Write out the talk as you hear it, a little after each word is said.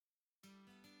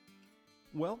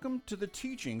Welcome to the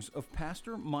teachings of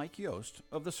Pastor Mike Yost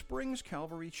of the Springs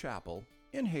Calvary Chapel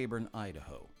in Heyburn,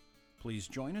 Idaho. Please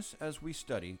join us as we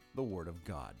study the Word of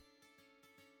God.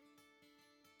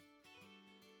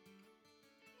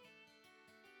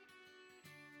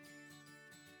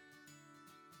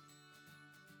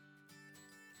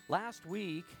 Last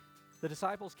week, the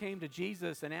disciples came to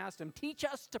Jesus and asked him, "Teach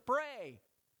us to pray."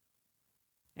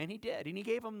 And he did, and he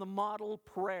gave them the model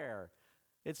prayer.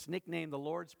 It's nicknamed the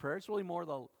Lord's Prayer. It's really more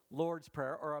the Lord's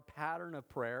Prayer, or a pattern of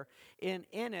prayer. And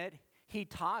in it, he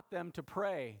taught them to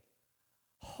pray,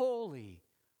 "Holy,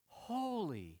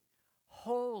 holy,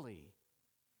 holy,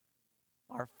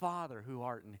 our Father who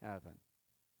art in heaven."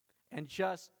 And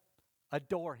just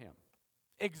adore him,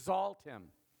 exalt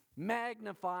him,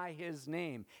 magnify his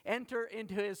name, enter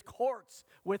into his courts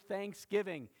with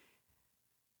thanksgiving.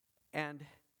 And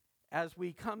as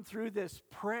we come through this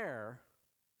prayer,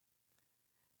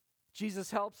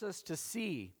 Jesus helps us to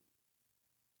see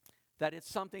that it's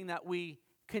something that we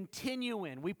continue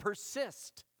in, we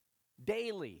persist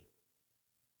daily.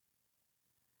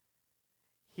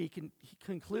 He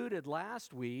concluded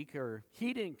last week, or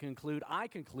he didn't conclude, I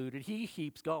concluded, he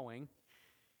keeps going.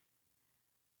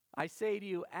 I say to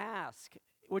you, ask,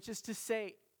 which is to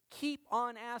say, keep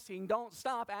on asking, don't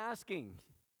stop asking.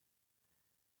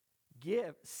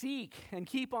 Give, seek, and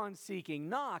keep on seeking.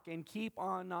 Knock, and keep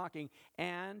on knocking.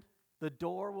 And the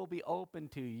door will be open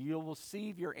to you. You'll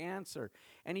receive your answer.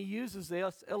 And he uses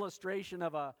this illustration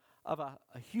of a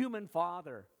human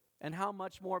father, and how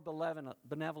much more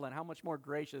benevolent, how much more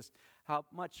gracious, how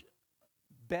much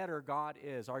better God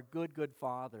is, our good, good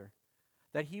Father,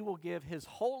 that he will give his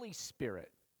Holy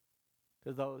Spirit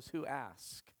to those who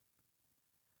ask.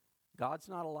 God's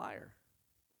not a liar.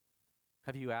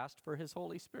 Have you asked for his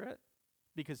Holy Spirit?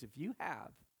 Because if you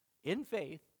have, in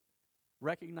faith,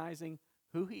 recognizing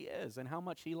who he is and how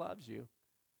much he loves you,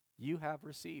 you have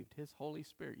received his Holy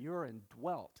Spirit. You are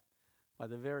indwelt by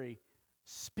the very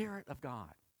Spirit of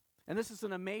God. And this is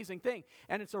an amazing thing.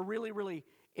 And it's a really, really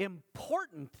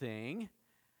important thing,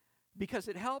 because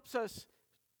it helps us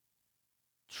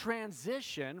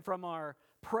transition from our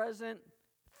present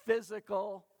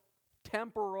physical,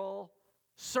 temporal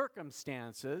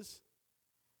circumstances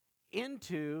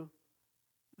into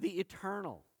the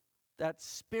eternal, that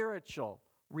spiritual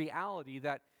reality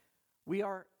that we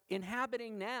are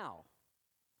inhabiting now.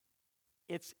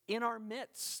 It's in our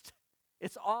midst.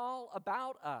 It's all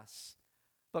about us.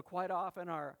 But quite often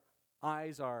our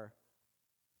eyes are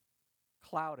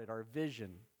clouded, our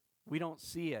vision. We don't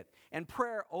see it. And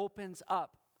prayer opens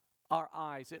up our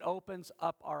eyes. It opens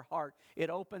up our heart. It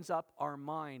opens up our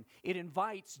mind. It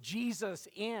invites Jesus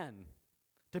in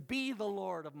to be the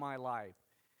Lord of my life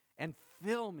and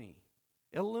fill me,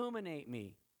 illuminate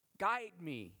me, guide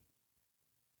me.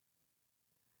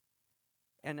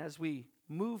 And as we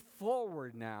move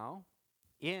forward now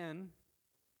in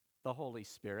the Holy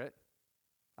Spirit,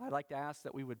 I'd like to ask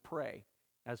that we would pray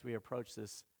as we approach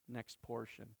this next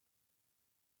portion.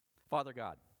 Father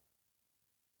God,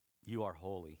 you are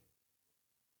holy.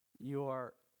 You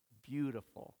are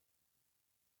beautiful,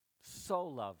 so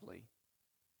lovely,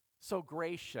 so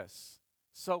gracious,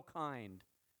 so kind,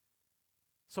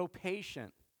 so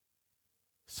patient,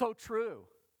 so true.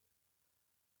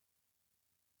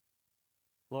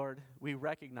 Lord, we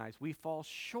recognize we fall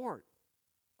short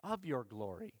of your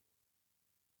glory.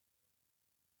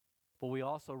 But we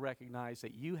also recognize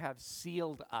that you have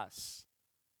sealed us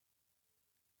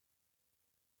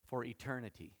for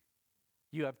eternity.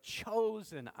 You have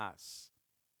chosen us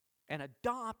and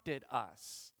adopted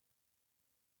us.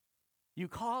 You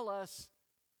call us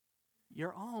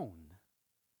your own.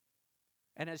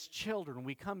 And as children,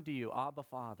 we come to you, Abba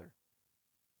Father,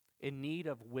 in need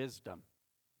of wisdom,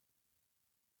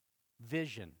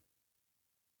 vision,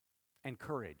 and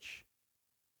courage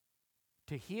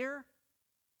to hear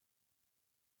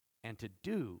and to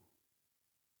do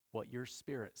what your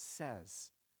Spirit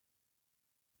says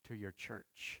to your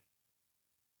church.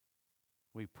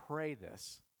 We pray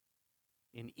this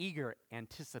in eager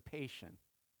anticipation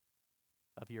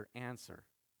of your answer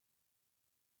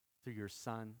through your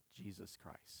Son, Jesus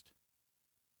Christ.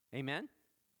 Amen?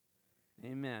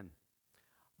 Amen.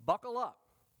 Buckle up.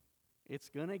 It's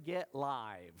going to get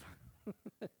live.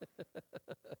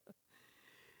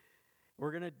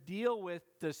 We're going to deal with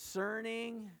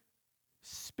discerning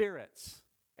spirits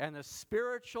and the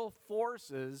spiritual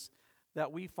forces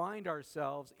that we find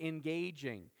ourselves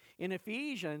engaging. In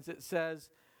Ephesians, it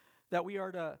says that we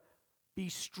are to be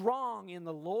strong in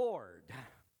the Lord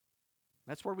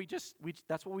That's where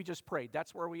that's what we just prayed.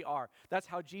 That's where we are. That's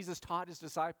how Jesus taught his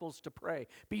disciples to pray.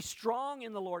 Be strong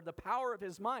in the Lord, the power of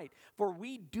his might, for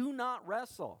we do not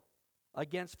wrestle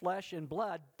against flesh and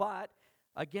blood, but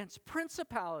against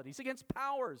principalities, against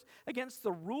powers, against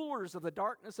the rulers of the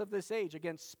darkness of this age,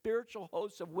 against spiritual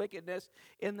hosts of wickedness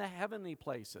in the heavenly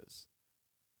places.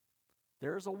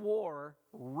 There's a war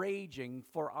raging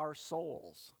for our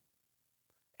souls.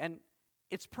 And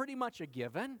it's pretty much a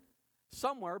given.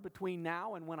 Somewhere between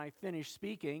now and when I finish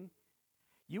speaking,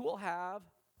 you will have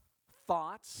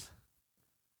thoughts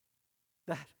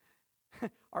that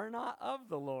are not of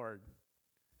the Lord,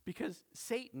 because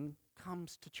Satan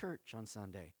comes to church on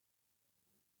Sunday.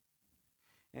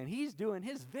 And he's doing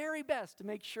his very best to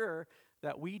make sure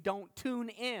that we don't tune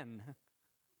in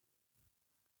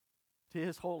to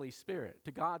his Holy Spirit,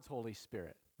 to God's Holy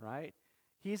Spirit, right?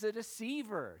 He's a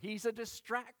deceiver. He's a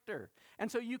distractor. And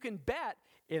so you can bet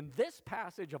in this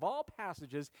passage of all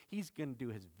passages, he's going to do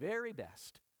his very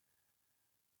best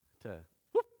to,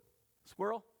 whoop,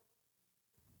 squirrel.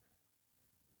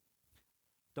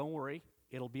 Don't worry,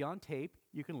 it'll be on tape.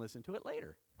 You can listen to it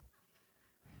later.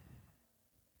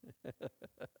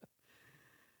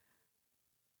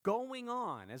 Going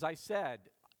on, as I said,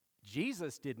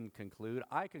 Jesus didn't conclude.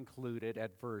 I concluded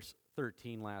at verse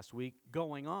 13 last week.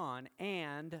 Going on,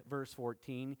 and verse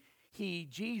 14,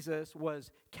 Jesus,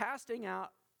 was casting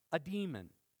out a demon,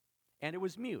 and it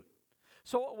was mute.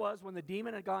 So it was when the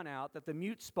demon had gone out that the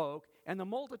mute spoke, and the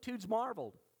multitudes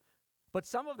marveled. But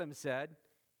some of them said,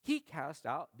 he cast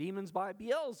out demons by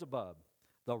Beelzebub,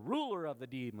 the ruler of the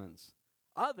demons.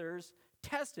 Others,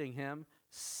 testing him,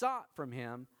 sought from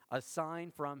him a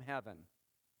sign from heaven.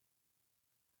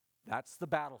 That's the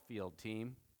battlefield,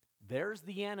 team. There's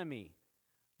the enemy.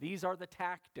 These are the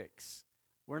tactics.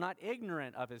 We're not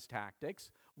ignorant of his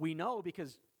tactics. We know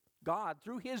because God,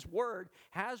 through his word,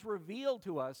 has revealed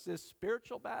to us this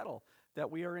spiritual battle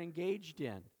that we are engaged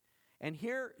in. And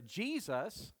here,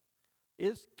 Jesus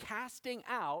is casting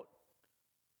out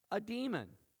a demon.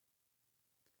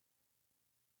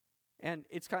 And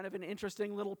it's kind of an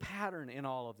interesting little pattern in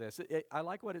all of this. I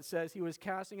like what it says. He was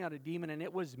casting out a demon, and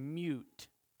it was mute.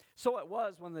 So it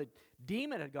was when the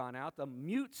demon had gone out, the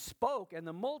mute spoke, and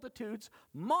the multitudes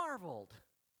marveled.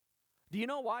 Do you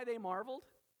know why they marveled?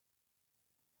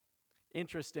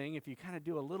 Interesting, if you kind of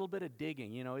do a little bit of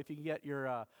digging, if you get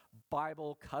your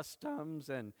Bible customs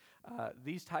and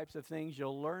these types of things,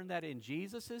 you'll learn that in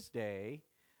Jesus' day,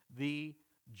 the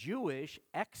Jewish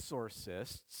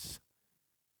exorcists,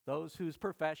 those whose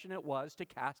profession it was to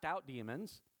cast out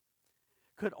demons,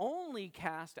 could only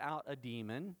cast out a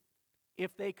demon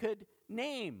if they could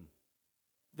name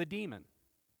the demon.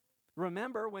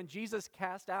 Remember when Jesus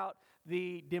cast out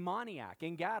the demoniac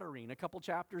in Gadarene a couple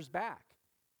chapters back?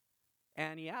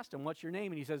 And he asked him, what's your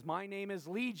name? And he says, my name is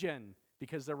Legion,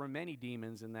 because there were many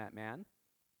demons in that man.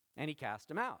 And he cast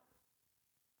them out.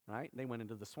 Right? They went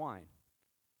into the swine.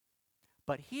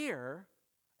 But here,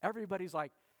 everybody's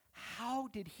like, how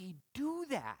did he do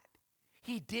that?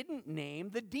 He didn't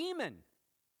name the demon.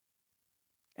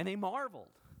 And they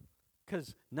marveled,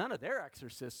 because none of their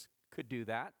exorcists could do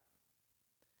that.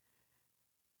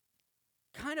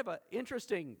 Kind of an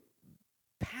interesting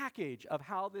package of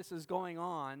how this is going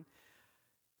on.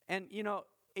 And,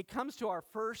 it comes to our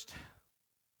first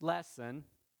lesson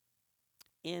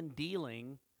in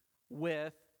dealing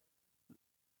with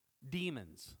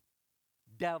demons,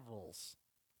 devils,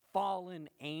 fallen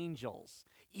angels,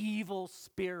 evil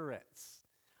spirits,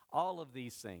 all of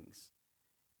these things.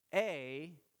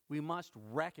 We must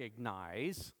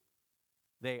recognize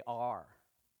they are.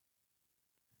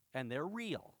 And they're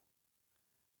real.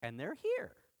 And they're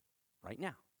here right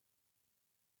now.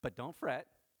 But don't fret.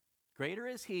 Greater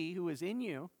is he who is in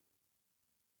you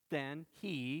than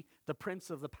he, the prince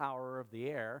of the power of the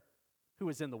air, who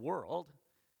is in the world.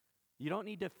 You don't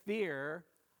need to fear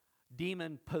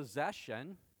demon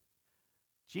possession.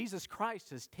 Jesus Christ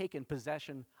has taken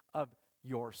possession of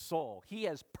your soul. He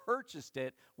has purchased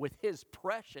it with his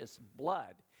precious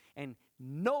blood, and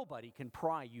nobody can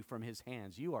pry you from his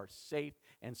hands. You are safe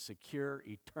and secure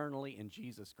eternally in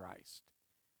Jesus Christ.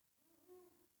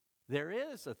 There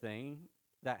is a thing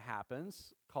that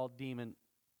happens called demon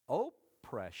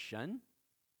oppression,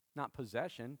 not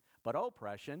possession, but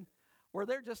oppression, where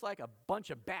they're just like a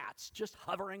bunch of bats just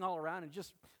hovering all around and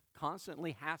just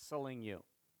constantly hassling you.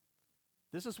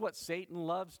 This is what Satan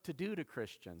loves to do to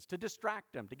Christians, to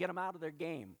distract them, to get them out of their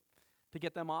game, to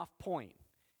get them off point.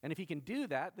 And if he can do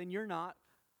that, then you're not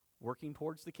working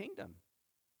towards the kingdom.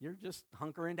 You're just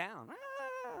hunkering down.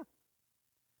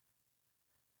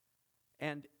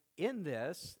 And in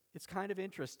this, it's kind of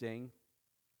interesting.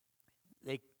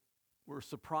 were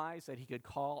surprised that he could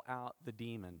call out the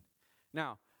demon.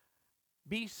 Now,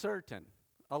 be certain.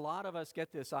 A lot of us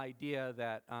get this idea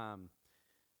that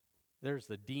there's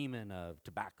the demon of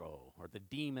tobacco, or the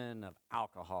demon of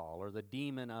alcohol, or the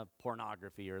demon of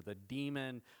pornography, or the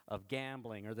demon of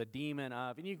gambling, or the demon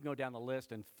of, and you can go down the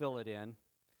list and fill it in,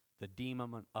 the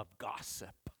demon of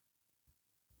gossip,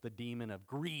 the demon of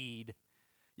greed.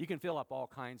 You can fill up all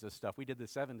kinds of stuff. We did the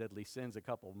 7 deadly sins a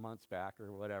couple of months back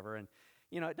or whatever, and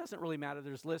it doesn't really matter.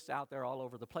 There's lists out there all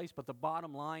over the place, but the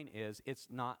bottom line is it's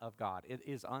not of God. It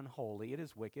is unholy, it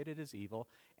is wicked, it is evil,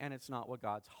 and it's not what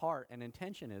God's heart and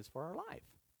intention is for our life.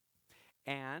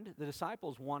 And the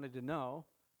disciples wanted to know,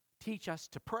 teach us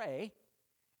to pray,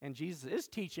 and Jesus is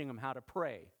teaching them how to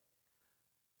pray.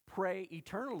 Pray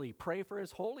eternally, pray for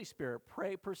his Holy Spirit,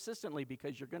 pray persistently,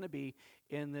 because you're going to be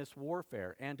in this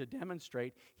warfare. And to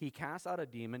demonstrate, he casts out a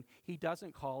demon, he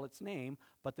doesn't call its name,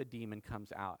 but the demon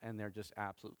comes out, and they're just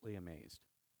absolutely amazed.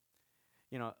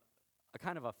 A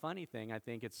kind of a funny thing, I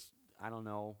think it's,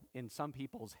 in some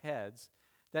people's heads,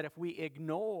 that if we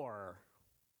ignore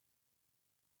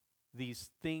these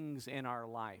things in our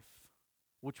life,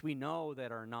 which we know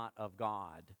that are not of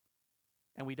God,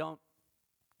 and we don't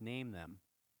name them,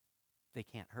 they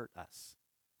can't hurt us.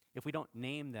 If we don't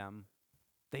name them,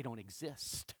 they don't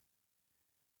exist.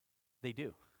 They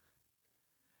do.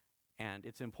 And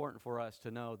it's important for us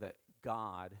to know that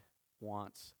God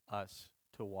wants us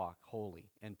to walk holy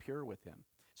and pure with him.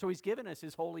 So he's given us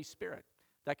his Holy Spirit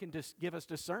that can just give us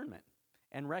discernment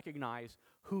and recognize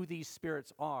who these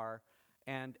spirits are.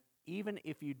 And even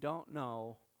if you don't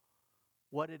know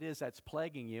what it is that's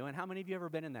plaguing you, and how many of you ever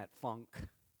been in that funk?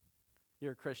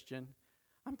 You're a Christian.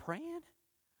 I'm praying.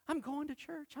 I'm going to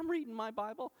church. I'm reading my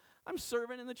Bible. I'm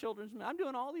serving in the children's ministry. I'm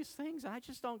doing all these things, and I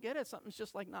just don't get it. Something's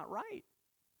just not right.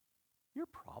 You're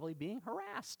probably being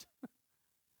harassed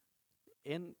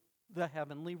in the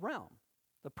heavenly realm,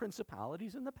 the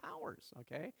principalities and the powers,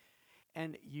 okay?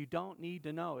 And you don't need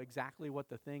to know exactly what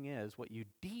the thing is. What you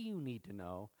do need to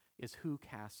know is who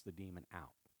casts the demon out.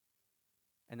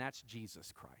 And that's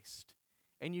Jesus Christ.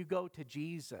 And you go to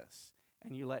Jesus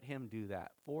and you let him do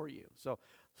that for you. So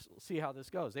see how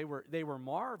this goes. They were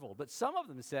marveled, but some of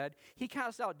them said, he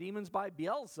cast out demons by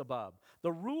Beelzebub,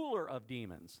 the ruler of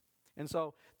demons. And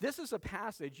so this is a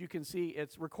passage you can see.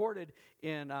 It's recorded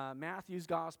in Matthew's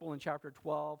Gospel in chapter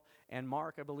 12, and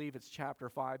Mark, I believe it's chapter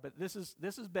 5. But this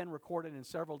has been recorded in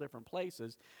several different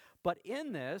places. But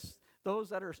in this,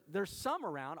 there's some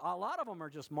around. A lot of them are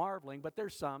just marveling, but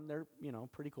there's some. They're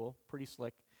pretty cool, pretty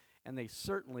slick. And they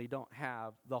certainly don't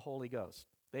have the Holy Ghost.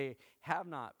 They have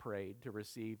not prayed to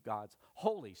receive God's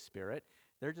Holy Spirit.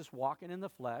 They're just walking in the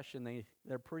flesh, and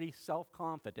they're pretty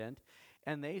self-confident.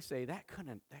 And they say, that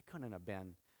couldn't have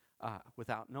been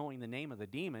without knowing the name of the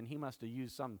demon. He must have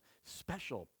used some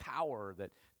special power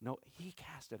he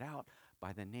cast it out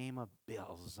by the name of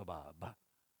Beelzebub.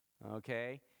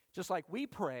 Okay? Just like we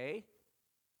pray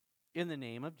in the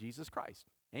name of Jesus Christ.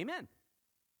 Amen.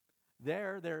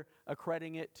 They're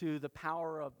accrediting it to the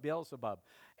power of Beelzebub.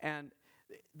 And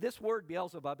this word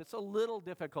Beelzebub, it's a little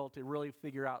difficult to really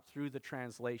figure out through the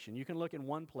translation. You can look in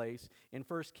one place in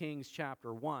 1 Kings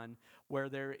chapter 1 where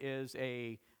there is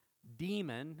a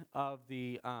demon of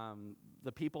the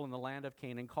people in the land of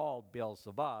Canaan called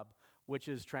Beelzebub, which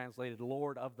is translated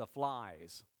Lord of the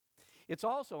Flies. It's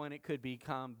also, and it could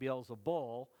become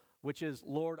Beelzebul, which is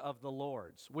Lord of the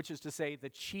Lords, which is to say the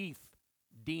chief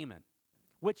demon,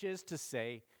 which is to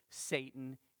say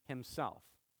Satan himself.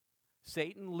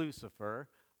 Satan, Lucifer,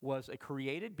 was a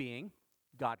created being.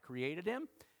 God created him,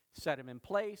 set him in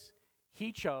place.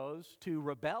 He chose to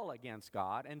rebel against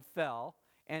God and fell,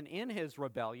 and in his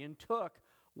rebellion took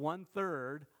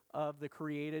 1/3 of the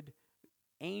created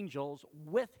angels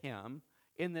with him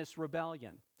in this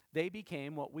rebellion. They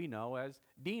became what we know as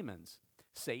demons,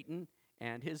 Satan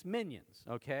and his minions,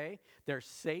 okay? They're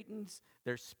Satan's,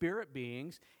 they're spirit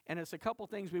beings, and it's a couple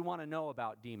things we want to know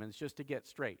about demons just to get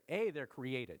straight. A, they're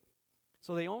created.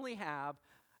 So they only have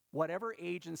whatever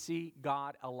agency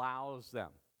God allows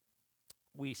them.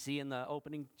 We see in the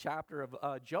opening chapter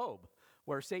of Job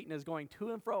where Satan is going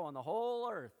to and fro on the whole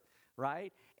earth,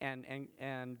 right?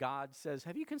 And God says,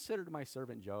 have you considered my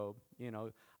servant Job,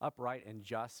 upright and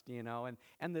just,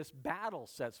 and this battle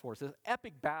sets forth, this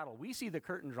epic battle. We see the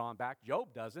curtain drawn back.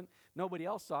 Job doesn't. Nobody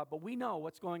else saw it, but we know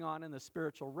what's going on in the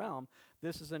spiritual realm.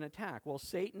 This is an attack. Well,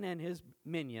 Satan and his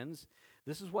minions,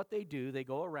 this is what they do. They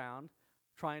go around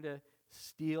trying to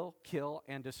steal, kill,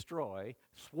 and destroy,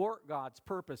 thwart God's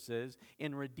purposes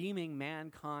in redeeming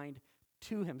mankind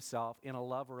to himself in a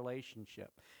love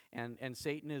relationship. And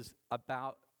Satan is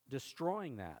about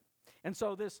destroying that. And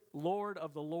so this Lord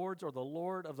of the Lords or the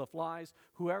Lord of the Flies,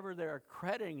 whoever they're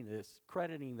crediting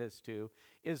this to,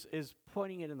 is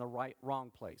putting it in the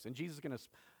wrong place. And Jesus is going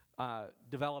to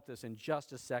develop this in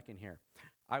just a second here.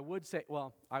 I will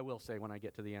say when I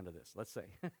get to the end of this, let's say.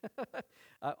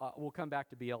 We'll come back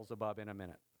to Beelzebub in a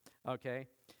minute, okay?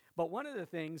 But one of the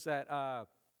things that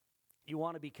you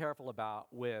want to be careful about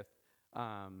with,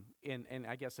 and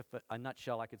I guess if a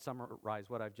nutshell I could summarize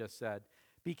what I've just said,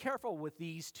 be careful with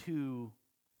these two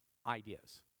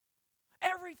ideas.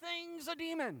 Everything's a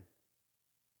demon,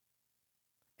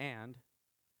 and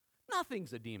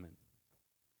nothing's a demon.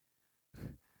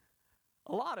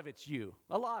 A lot of it's you.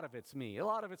 A lot of it's me. A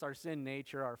lot of it's our sin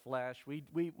nature, our flesh. We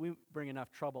bring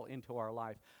enough trouble into our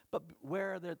life. But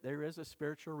where there is a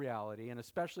spiritual reality, and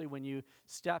especially when you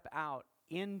step out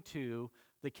into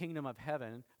the kingdom of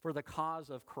heaven for the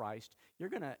cause of Christ, you're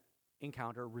going to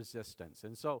encounter resistance.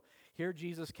 And so here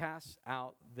Jesus casts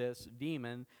out this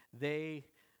demon. They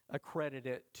accredit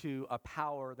it to a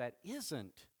power that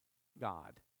isn't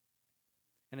God.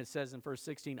 And it says in verse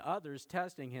 16, others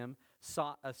testing him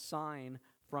sought a sign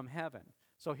from heaven.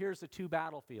 So here's the two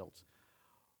battlefields.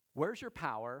 Where's your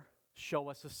power? Show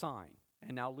us a sign.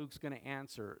 And now Luke's going to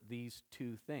answer these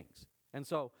two things. And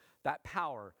so that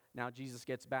power, now Jesus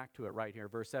gets back to it right here,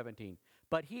 verse 17.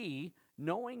 But he,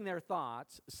 knowing their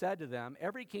thoughts, said to them,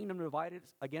 every kingdom divided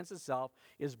against itself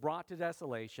is brought to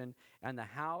desolation, and a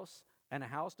house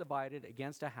divided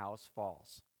against a house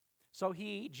falls. So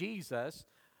he, Jesus,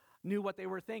 knew what they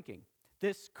were thinking.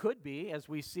 This could be, as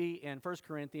we see in 1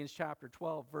 Corinthians chapter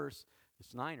 12, verse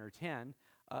 9 or 10,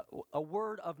 a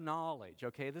word of knowledge,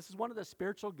 okay? This is one of the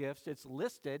spiritual gifts. It's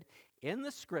listed in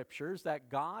the scriptures that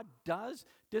God does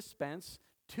dispense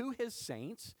to his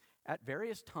saints at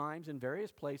various times in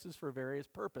various places for various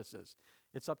purposes.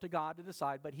 It's up to God to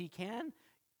decide, but he can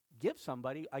give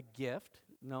somebody a gift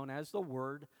known as the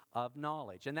word of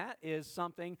knowledge. And that is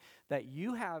something that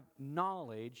you have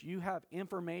knowledge, you have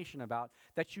information about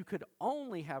that you could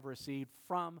only have received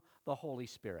from the Holy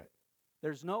Spirit.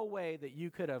 There's no way that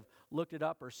you could have looked it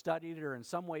up or studied it or in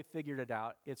some way figured it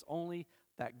out. It's only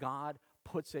that God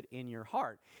puts it in your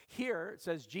heart. Here it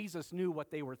says Jesus knew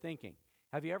what they were thinking.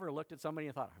 Have you ever looked at somebody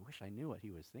and thought, I wish I knew what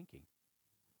he was thinking?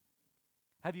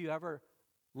 Have you ever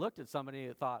looked at somebody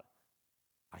and thought,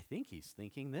 I think he's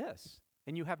thinking this?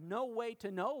 And you have no way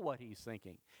to know what he's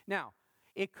thinking. Now,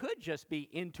 it could just be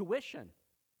intuition.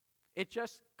 It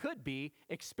just could be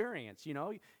experience. You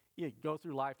know, you go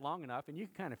through life long enough and you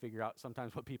can kind of figure out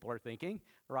sometimes what people are thinking,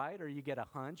 right? Or you get a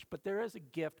hunch. But there is a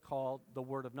gift called the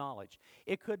word of knowledge.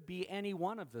 It could be any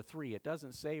one of the three. It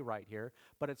doesn't say right here,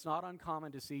 but it's not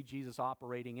uncommon to see Jesus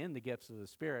operating in the gifts of the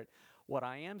Spirit. What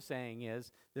I am saying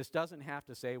is this doesn't have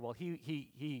to say, well,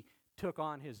 he took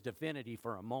on his divinity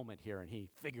for a moment here and he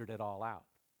figured it all out.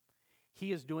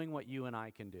 He is doing what you and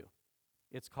I can do.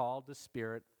 It's called the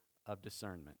spirit of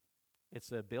discernment. It's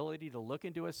the ability to look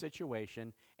into a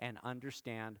situation and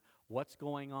understand what's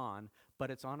going on,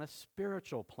 but it's on a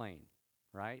spiritual plane,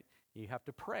 right? You have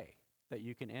to pray that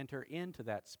you can enter into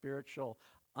that spiritual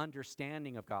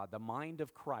understanding of God, the mind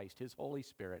of Christ, his Holy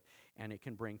Spirit, and it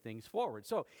can bring things forward.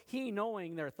 So he,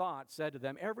 knowing their thoughts, said to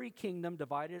them, every kingdom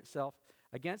divided itself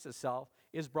against itself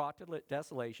is brought to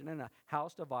desolation, and a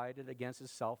house divided against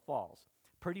itself falls.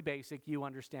 Pretty basic, you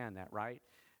understand that, right?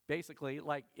 Basically,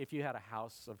 like if you had a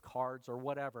house of cards or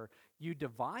whatever, you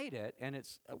divide it and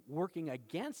it's working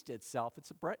against itself,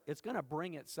 it's going to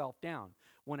bring itself down.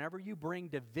 Whenever you bring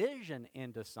division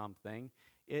into something,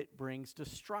 it brings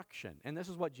destruction. And this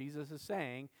is what Jesus is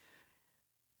saying.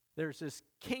 There's this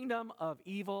kingdom of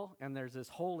evil and there's this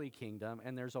holy kingdom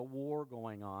and there's a war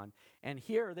going on. And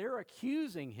here they're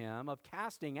accusing him of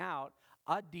casting out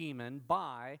a demon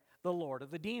by the Lord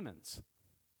of the demons.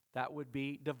 That would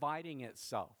be dividing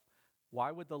itself. Why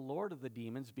would the Lord of the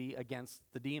demons be against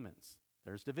the demons?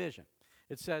 There's division.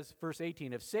 It says, verse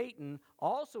 18, if Satan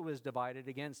also is divided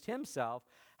against himself,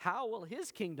 how will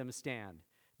his kingdom stand?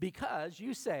 Because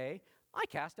you say, I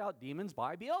cast out demons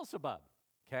by Beelzebub.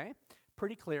 Okay?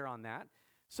 Pretty clear on that.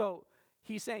 So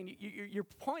he's saying you're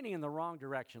pointing in the wrong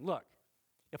direction. Look,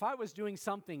 if I was doing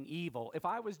something evil, if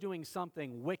I was doing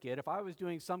something wicked, if I was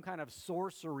doing some kind of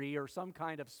sorcery or some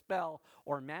kind of spell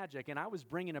or magic, and I was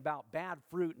bringing about bad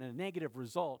fruit and a negative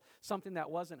result, something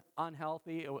that wasn't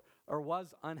unhealthy or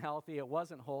was unhealthy, it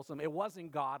wasn't wholesome, it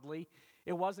wasn't godly,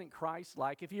 it wasn't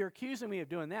Christ-like, if you're accusing me of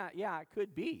doing that, yeah, it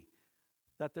could be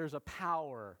that there's a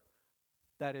power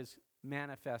that is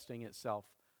manifesting itself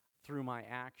through my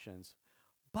actions.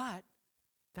 But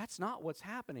that's not what's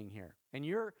happening here. And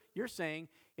you're saying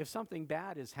if something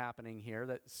bad is happening here,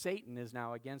 that Satan is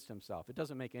now against himself. It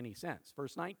doesn't make any sense.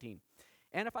 Verse 19,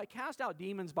 And if I cast out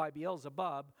demons by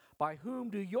Beelzebub, by whom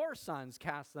do your sons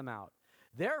cast them out?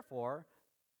 Therefore,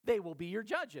 they will be your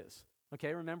judges.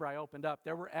 Okay, remember I opened up,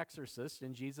 there were exorcists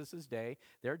in Jesus' day.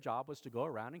 Their job was to go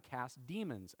around and cast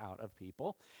demons out of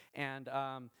people. And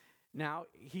now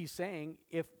he's saying,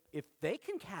 if they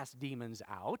can cast demons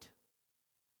out,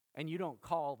 and you don't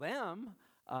call them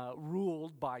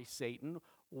ruled by Satan,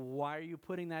 why are you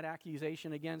putting that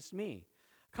accusation against me?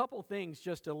 A couple things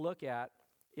just to look at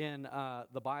in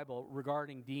the Bible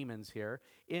regarding demons here.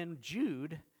 In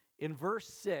Jude, in verse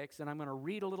 6, and I'm going to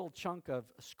read a little chunk of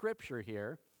scripture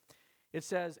here, it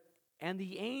says, and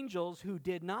the angels who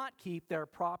did not keep their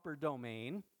proper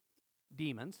domain,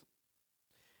 demons,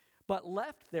 but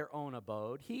left their own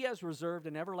abode, he has reserved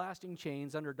in everlasting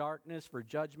chains under darkness for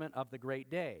judgment of the great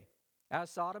day. As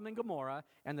Sodom and Gomorrah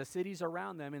and the cities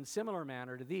around them in similar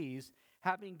manner to these,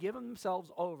 having given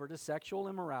themselves over to sexual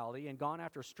immorality and gone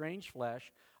after strange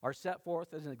flesh, are set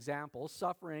forth as an example,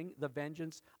 suffering the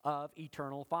vengeance of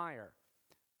eternal fire.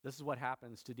 This is what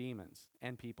happens to demons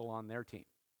and people on their team.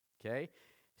 Okay? It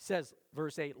says,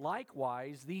 verse 8,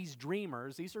 likewise, these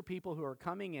dreamers, these are people who are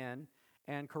coming in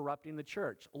and corrupting the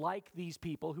church, like these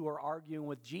people who are arguing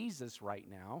with Jesus right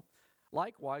now.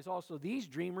 Likewise, also these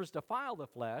dreamers defile the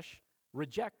flesh,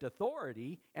 reject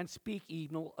authority, and speak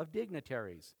evil of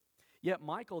dignitaries. Yet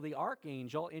Michael the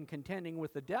archangel, in contending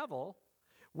with the devil,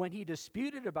 when he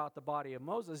disputed about the body of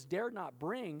Moses, dared not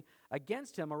bring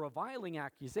against him a reviling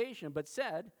accusation, but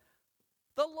said,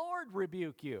 the Lord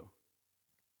rebuke you.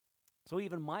 So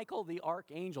even Michael the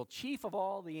archangel, chief of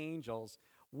all the angels,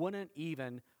 wouldn't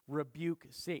even rebuke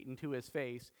Satan to his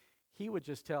face. He would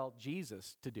just tell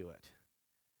Jesus to do it.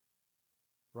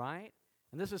 Right?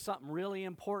 And this is something really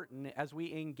important as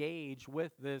we engage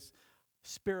with this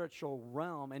spiritual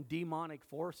realm and demonic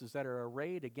forces that are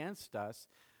arrayed against us.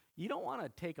 You don't want to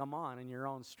take them on in your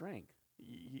own strength.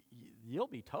 You'll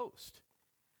be toast.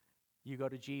 You go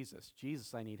to Jesus.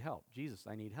 Jesus, I need help. Jesus,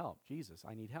 I need help. Jesus,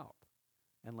 I need help.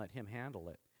 And let him handle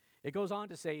it. It goes on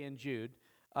to say in Jude,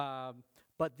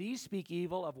 but these speak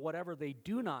evil of whatever they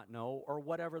do not know or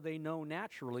whatever they know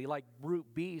naturally, like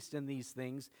brute beasts in these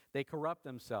things, they corrupt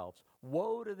themselves.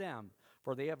 Woe to them,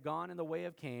 for they have gone in the way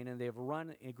of Cain, and they have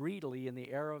run greedily in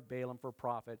the error of Balaam for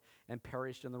profit, and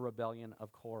perished in the rebellion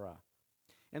of Korah.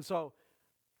 And so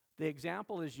the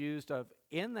example is used of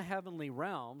in the heavenly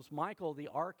realms, Michael the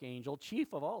archangel,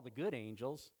 chief of all the good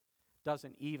angels,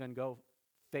 doesn't even go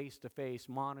face to face,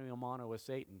 mano a mano with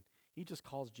Satan. He just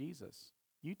calls Jesus.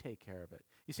 You take care of it.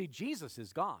 You see, Jesus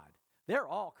is God. They're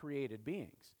all created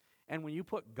beings. And when you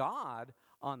put God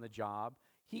on the job,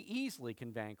 he easily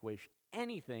can vanquish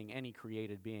anything any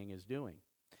created being is doing.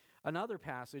 Another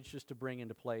passage just to bring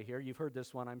into play here, you've heard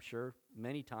this one, I'm sure,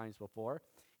 many times before.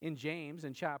 In James,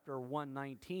 in chapter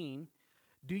 1:19,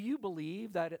 do you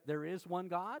believe that there is one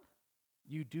God?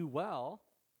 You do well.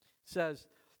 It says,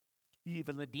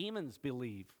 even the demons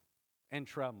believe and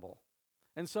tremble.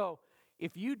 And so,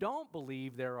 if you don't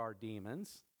believe there are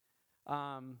demons,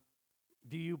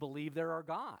 do you believe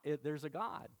there's a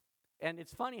God? And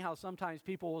it's funny how sometimes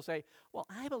people will say, well,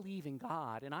 I believe in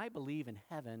God and I believe in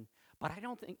heaven, but I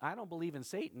don't believe in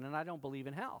Satan and I don't believe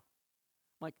in hell.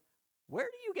 I'm like, where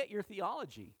do you get your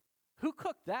theology? Who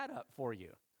cooked that up for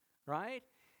you? Right?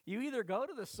 You either go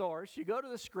to the source, you go to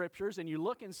the scriptures, and you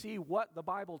look and see what the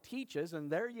Bible teaches,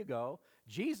 and there you go.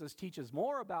 Jesus teaches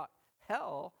more about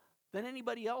hell than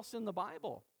anybody else in the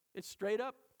Bible. It's straight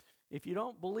up. If you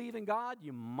don't believe in God,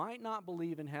 you might not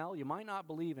believe in hell, you might not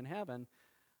believe in heaven,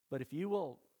 but if you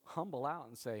will humble out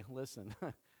and say, listen,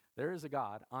 there is a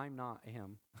God, I'm not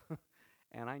him,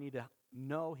 and I need to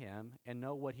know him and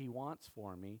know what he wants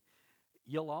for me,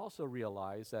 you'll also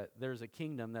realize that there's a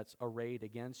kingdom that's arrayed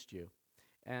against you.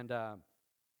 And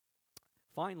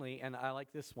finally, and I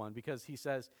like this one because he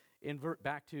says,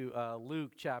 back to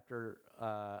Luke chapter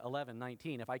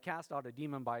 11:19, if I cast out a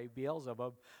demon by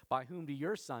Beelzebub, by whom do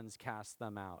your sons cast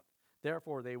them out?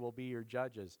 Therefore they will be your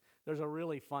judges. There's a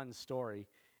really fun story,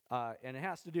 and it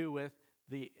has to do with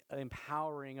the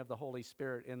empowering of the Holy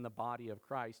Spirit in the body of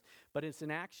Christ. But it's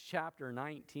in Acts chapter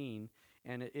 19,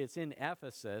 and it's in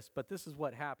Ephesus, but this is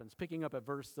what happens. Picking up at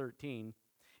verse 13,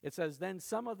 it says, then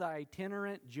some of the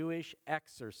itinerant Jewish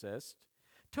exorcists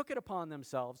took it upon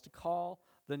themselves to call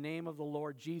the name of the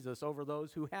Lord Jesus over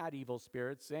those who had evil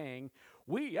spirits, saying,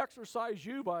 we exorcise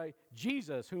you by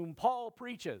Jesus, whom Paul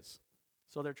preaches.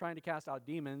 So they're trying to cast out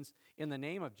demons in the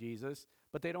name of Jesus,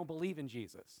 but they don't believe in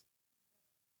Jesus.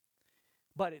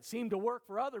 But it seemed to work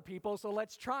for other people, so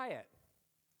let's try it.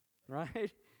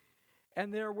 Right?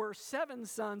 And there were 7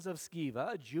 sons of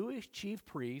Sceva, a Jewish chief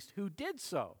priest, who did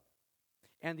so.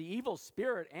 And the evil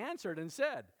spirit answered and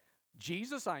said,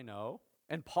 Jesus I know,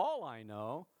 and Paul I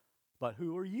know, but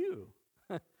who are you?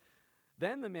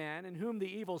 Then the man in whom the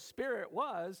evil spirit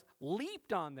was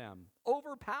leaped on them,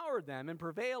 overpowered them, and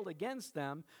prevailed against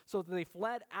them, so that they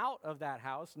fled out of that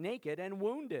house naked and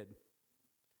wounded.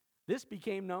 This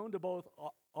became known to both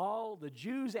all the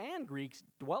Jews and Greeks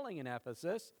dwelling in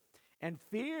Ephesus, and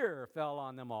fear fell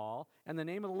on them all, and the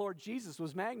name of the Lord Jesus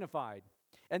was magnified.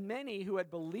 And many who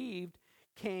had believed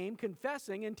came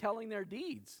confessing and telling their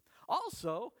deeds.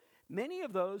 Also, many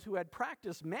of those who had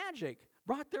practiced magic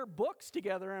brought their books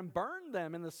together and burned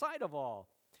them in the sight of all.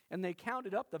 And they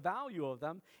counted up the value of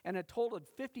them and had totaled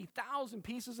 50,000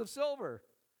 pieces of silver.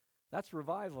 That's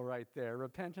revival right there,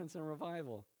 repentance and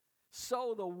revival.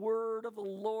 So the word of the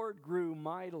Lord grew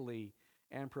mightily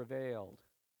and prevailed.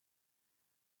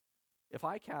 If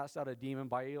I cast out a demon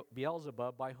by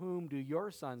Beelzebub, by whom do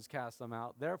your sons cast them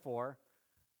out? Therefore,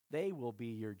 they will be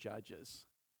your judges.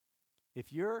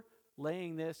 If you're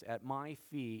laying this at my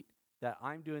feet, that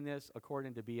I'm doing this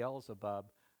according to Beelzebub,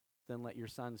 then let your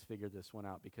sons figure this one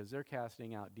out, because they're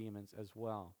casting out demons as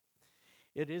well.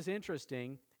 It is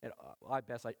interesting, and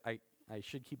I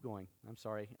should keep going. I'm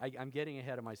sorry. I'm getting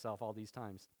ahead of myself all these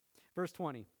times. Verse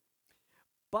 20.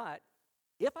 But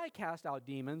if I cast out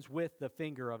demons with the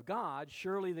finger of God,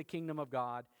 surely the kingdom of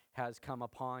God has come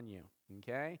upon you.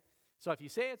 Okay? So if you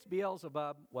say it's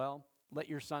Beelzebub, well, let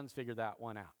your sons figure that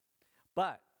one out.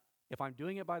 But if I'm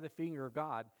doing it by the finger of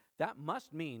God, that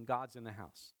must mean God's in the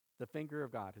house. The finger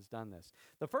of God has done this.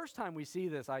 The first time we see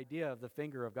this idea of the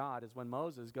finger of God is when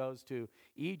Moses goes to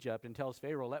Egypt and tells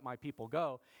Pharaoh, let my people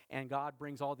go, and God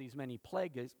brings all these many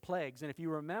plagues. And if you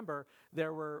remember,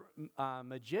 there were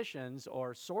magicians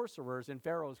or sorcerers in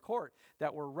Pharaoh's court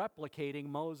that were replicating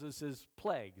Moses'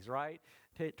 plagues, right?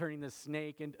 Turning a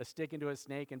stick into a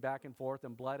snake and back and forth,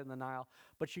 and blood in the Nile.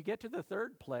 But you get to the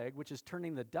third plague, which is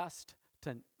turning the dust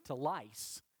to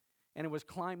lice. And it was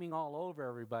climbing all over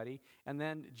everybody. And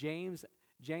then Jannes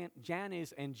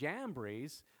and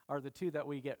Jambres are the two that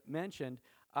we get mentioned.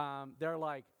 They're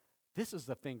like, this is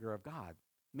the finger of God.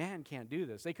 Man can't do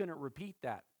this. They couldn't repeat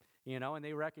that, and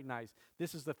they recognize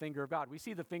this is the finger of God. We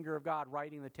see the finger of God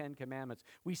writing the 10 Commandments.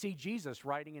 We see Jesus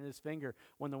writing in his finger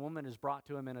when the woman is brought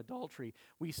to him in adultery.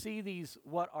 We see these,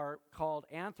 what are called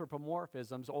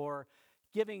anthropomorphisms, or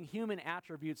giving human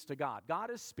attributes to God. God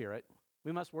is spirit.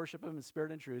 We must worship him in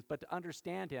spirit and truth. But to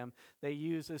understand him, they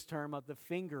use this term of the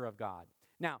finger of God.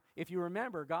 Now, if you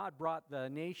remember, God brought the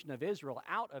nation of Israel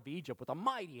out of Egypt with a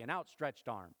mighty and outstretched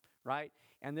arm, right?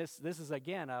 And this is,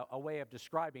 again, a way of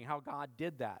describing how God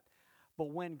did that.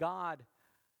 But when God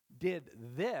did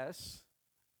this,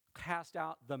 cast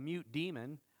out the mute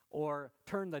demon, or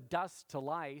turn the dust to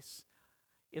lice,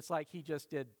 it's like he just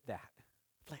did that.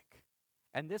 Flick.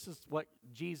 And this is what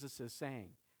Jesus is saying.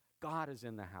 God is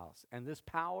in the house. And this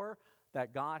power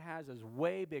that God has is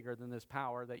way bigger than this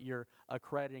power that you're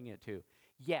accrediting it to.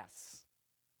 Yes,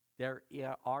 there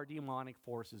are demonic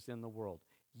forces in the world.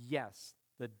 Yes,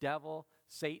 the devil,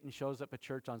 Satan, shows up at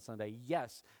church on Sunday.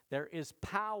 Yes, there is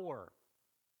power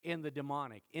in the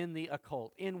demonic, in the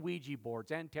occult, in Ouija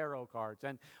boards and tarot cards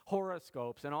and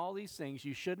horoscopes and all these things.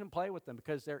 You shouldn't play with them,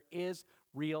 because there is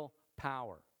real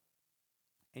power.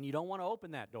 And you don't want to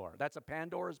open that door. That's a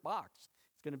Pandora's box.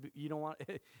 You don't want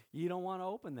to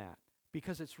open that,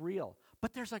 because it's real.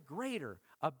 But there's a greater,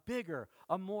 a bigger,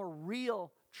 a more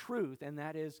real truth, and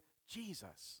that is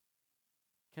Jesus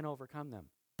can overcome them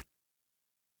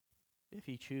if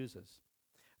he chooses.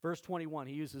 Verse 21,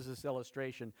 he uses this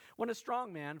illustration. When a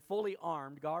strong man, fully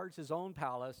armed, guards his own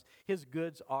palace, his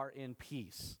goods are in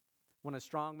peace. When a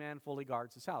strong man fully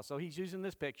guards his house. So he's using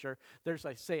this picture. There's,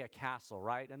 say, a castle,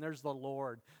 right? And there's the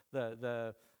Lord,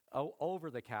 over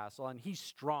the castle, and he's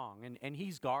strong, and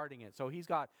he's guarding it. So he's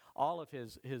got all of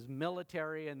his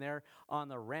military, and they're on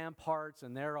the ramparts,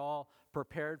 and they're all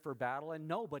prepared for battle, and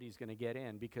nobody's going to get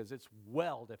in because it's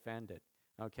well defended,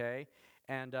 okay?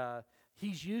 And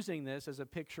he's using this as a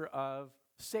picture of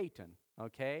Satan,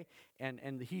 okay?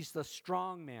 And he's the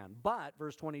strong man. But,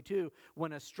 verse 22,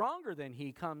 when a stronger than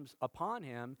he comes upon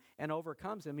him and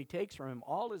overcomes him, he takes from him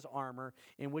all his armor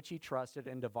in which he trusted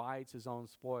and divides his own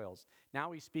spoils.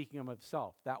 Now he's speaking of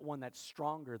himself, that one that's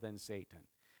stronger than Satan.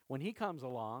 When he comes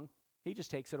along, he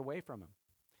just takes it away from him.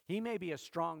 He may be a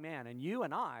strong man, and you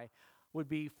and I would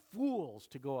be fools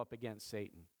to go up against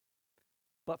Satan.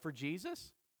 But for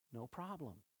Jesus, no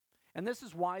problem. And this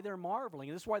is why they're marveling.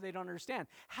 And this is why they don't understand.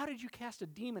 How did you cast a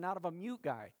demon out of a mute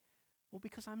guy? Well,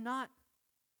 because I'm not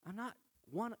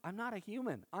a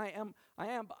human. I'm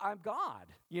God,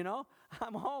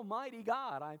 I'm almighty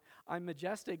God. I'm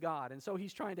majestic God. And so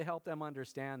he's trying to help them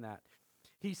understand that.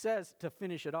 He says, to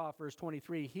finish it off, verse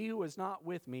 23, he who is not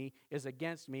with me is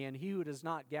against me, and he who does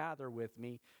not gather with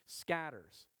me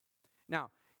scatters.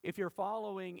 Now, if you're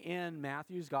following in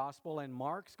Matthew's gospel and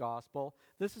Mark's gospel,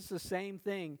 this is the same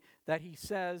thing that he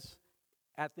says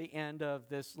at the end of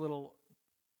this little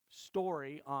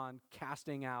story on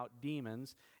casting out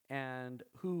demons and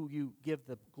who you give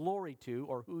the glory to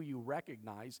or who you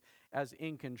recognize as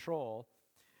in control.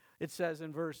 It says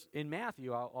in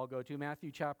Matthew, I'll go to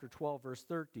Matthew chapter 12, verse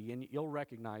 30, and you'll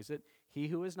recognize it. He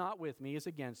who is not with me is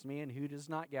against me, and who does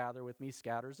not gather with me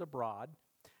scatters abroad.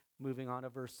 Moving on to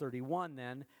verse 31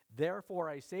 then, therefore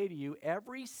I say to you,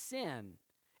 every sin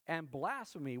and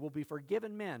blasphemy will be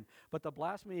forgiven men, but the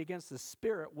blasphemy against the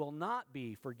Spirit will not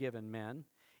be forgiven men.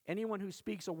 Anyone who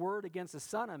speaks a word against the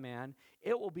Son of Man,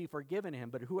 it will be forgiven him.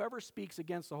 But whoever speaks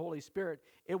against the Holy Spirit,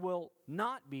 it will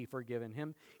not be forgiven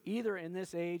him, either in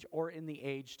this age or in the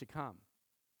age to come.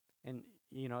 And,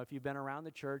 you know, if you've been around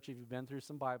the church, if you've been through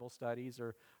some Bible studies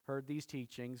or heard these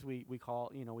teachings, we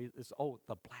call,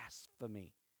 the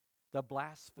blasphemy. The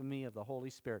blasphemy of the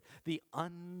Holy Spirit. The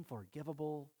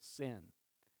unforgivable sin.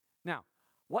 Now,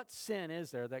 what sin is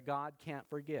there that God can't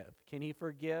forgive? Can he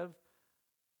forgive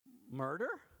murder?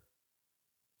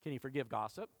 Can he forgive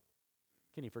gossip?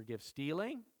 Can he forgive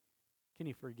stealing? Can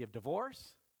he forgive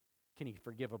divorce? Can he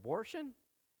forgive abortion?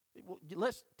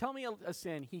 Tell me a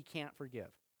sin he can't forgive.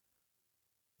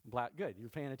 Good, you're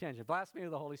paying attention. Blasphemy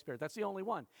of the Holy Spirit. That's the only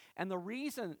one. And the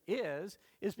reason is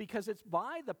because it's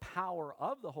by the power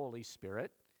of the Holy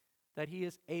Spirit that he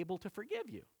is able to forgive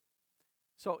you.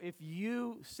 So if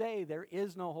you say there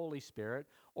is no Holy Spirit,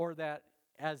 or that,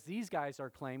 as these guys are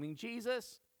claiming,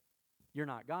 Jesus, you're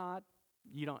not God,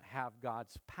 you don't have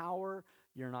God's power,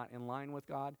 you're not in line with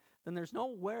God, then there's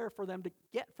nowhere for them to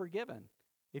get forgiven.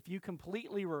 If you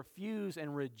completely refuse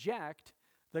and reject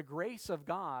the grace of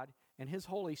God and his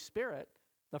Holy Spirit,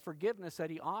 the forgiveness that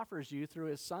he offers you through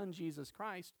his Son, Jesus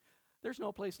Christ, there's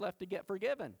no place left to get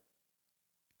forgiven.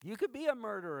 You could be a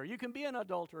murderer, you can be an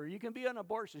adulterer, you can be an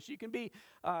abortionist, you can be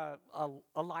a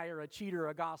liar, a cheater,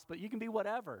 a gossip, you can be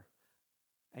whatever.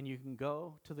 And you can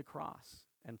go to the cross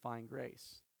and find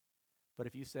grace. But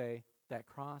if you say, that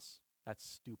cross, that's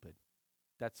stupid,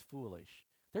 that's foolish,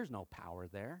 there's no power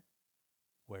there,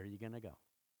 where are you going to go?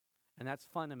 And that's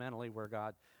fundamentally where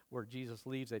Jesus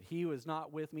leaves it. He who is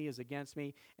not with me is against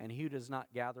me, and he who does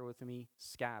not gather with me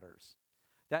scatters.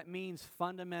 That means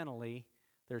fundamentally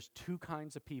there's two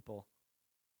kinds of people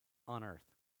on earth.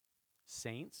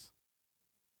 Saints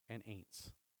and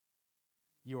ain'ts.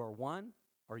 You are one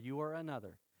or you are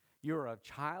another. You are a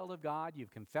child of God.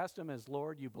 You've confessed him as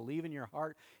Lord. You believe in your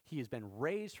heart he has been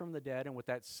raised from the dead. And with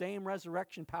that same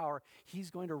resurrection power,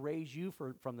 he's going to raise you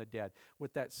from the dead.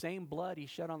 With that same blood he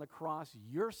shed on the cross,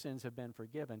 your sins have been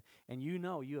forgiven. And you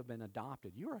know you have been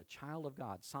adopted. You are a child of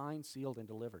God, signed, sealed, and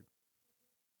delivered.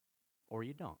 Or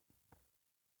you don't.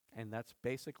 And that's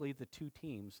basically the two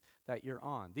teams that you're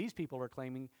on. These people are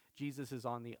claiming Jesus is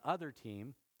on the other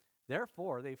team.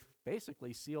 Therefore, they've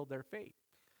basically sealed their fate.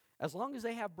 As long as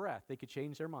they have breath, they could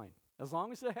change their mind. As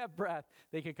long as they have breath,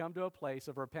 they can come to a place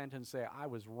of repentance and say, I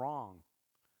was wrong.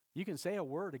 You can say a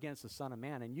word against the Son of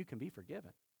Man and you can be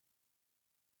forgiven.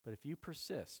 But if you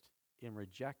persist in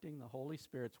rejecting the Holy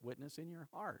Spirit's witness in your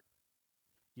heart,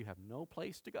 you have no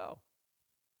place to go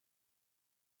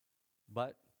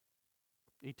but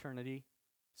eternity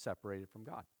separated from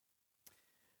God.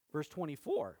 Verse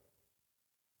 24.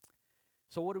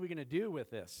 So what are we going to do with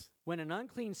this? When an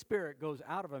unclean spirit goes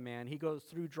out of a man, he goes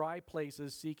through dry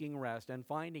places seeking rest, and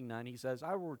finding none, he says,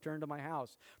 I will return to my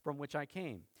house from which I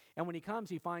came. And when he comes,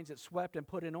 he finds it swept and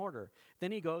put in order.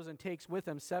 Then he goes and takes with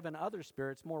him 7 other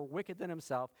spirits more wicked than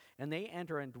himself, and they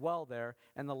enter and dwell there.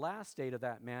 And the last state of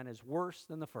that man is worse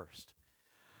than the first.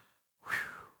 Whew.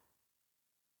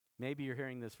 Maybe you're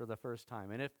hearing this for the first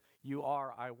time. And if you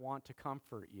are, I want to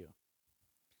comfort you.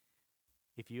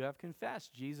 If you have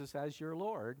confessed Jesus as your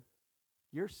Lord,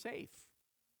 you're safe.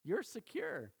 You're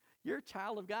secure. You're a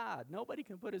child of God. Nobody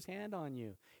can put his hand on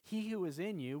you. He who is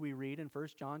in you, we read in 1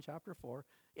 John chapter 4,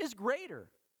 is greater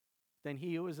than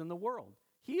he who is in the world.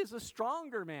 He is a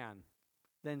stronger man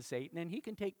than Satan, and he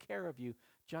can take care of you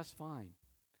just fine.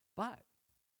 But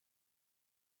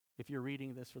if you're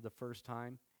reading this for the first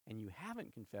time and you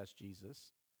haven't confessed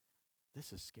Jesus,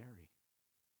 this is scary.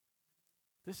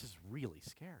 This is really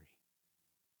scary.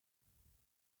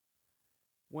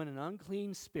 When an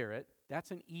unclean spirit,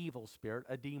 that's an evil spirit,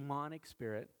 a demonic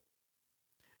spirit,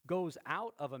 goes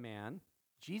out of a man,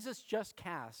 Jesus just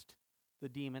cast the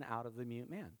demon out of the mute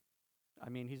man. I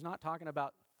mean, he's not talking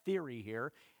about theory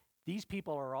here. These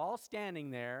people are all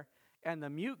standing there, And the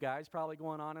mute guy's probably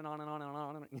going on and on and on and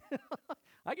on.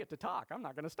 I get to talk. I'm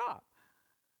not going to stop.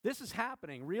 This is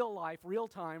happening, real life, real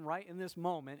time, right in this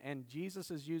moment. And Jesus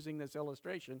is using this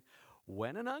illustration.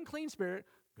 When an unclean spirit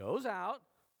goes out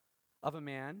of a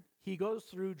man, he goes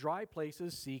through dry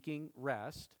places seeking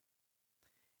rest.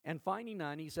 And finding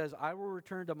none, he says, I will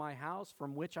return to my house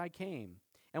from which I came.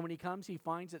 And when he comes, he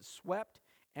finds it swept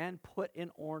and put in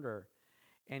order.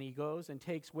 And he goes and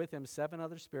takes with him 7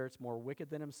 other spirits more wicked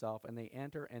than himself, and they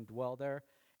enter and dwell there.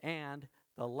 And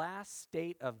the last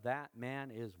state of that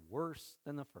man is worse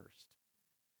than the first.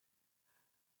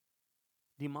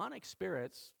 Demonic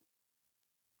spirits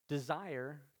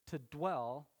desire to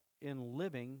dwell in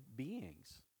living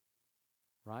beings,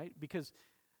 right? Because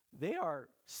they are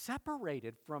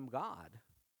separated from God.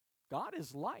 God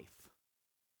is life.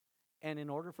 And in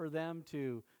order for them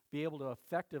to be able to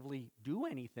effectively do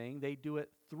anything, they do it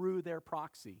through their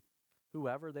proxy,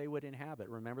 whoever they would inhabit.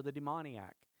 Remember the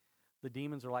demoniac. The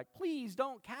demons are like, please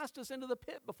don't cast us into the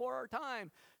pit before our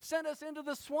time. Send us into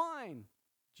the swine.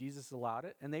 Jesus allowed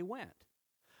it, and they went.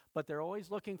 But they're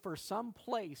always looking for some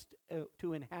place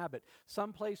to inhabit,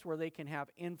 some place where they can have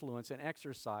influence and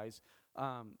exercise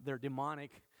their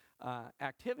demonic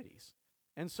activities.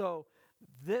 And so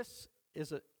this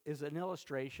is an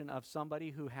illustration of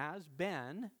somebody who has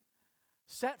been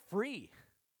set free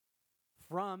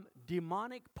from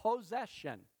demonic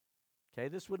possession. Okay,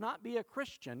 this would not be a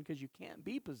Christian, because you can't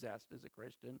be possessed as a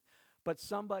Christian, but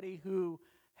somebody who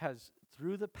has,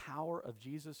 through the power of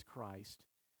Jesus Christ,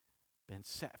 been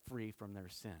set free from their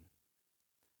sin.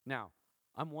 Now,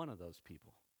 I'm one of those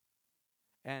people.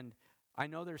 And I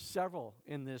know there's several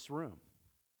in this room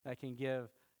that can give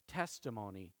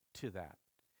testimony to that.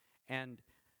 And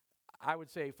I would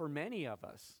say for many of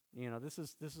us, this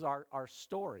is our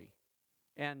story.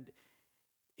 And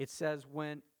it says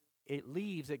when it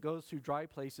leaves, it goes through dry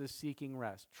places seeking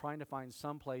rest, trying to find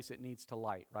some place it needs to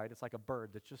light, right? It's like a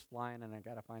bird that's just flying and I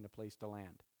got to find a place to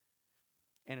land.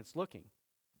 And it's looking.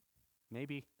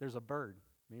 Maybe there's a bird.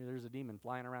 Maybe there's a demon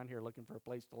flying around here looking for a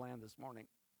place to land this morning.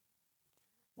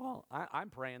 Well, I'm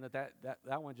praying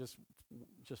that one just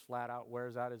flat out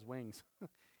wears out his wings.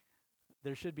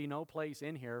 There should be no place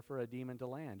in here for a demon to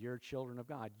land. You're children of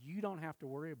God. You don't have to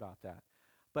worry about that.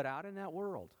 But out in that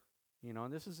world,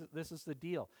 and this is the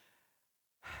deal.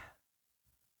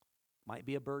 Might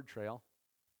be a bird trail,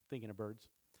 thinking of birds.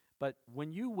 But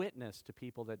when you witness to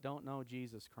people that don't know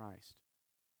Jesus Christ,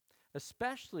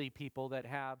 especially people that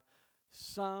have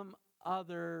some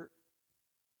other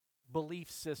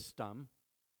belief system,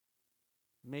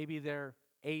 maybe they're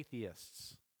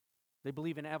atheists, they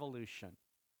believe in evolution,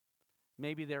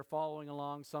 maybe they're following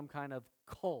along some kind of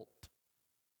cult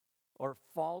or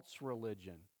false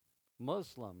religion,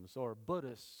 Muslims or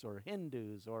Buddhists or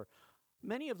Hindus or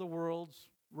many of the world's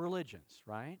religions,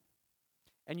 right?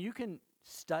 And you can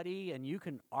study and you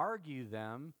can argue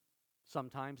them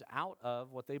sometimes out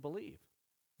of what they believe.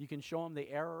 You can show them the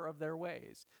error of their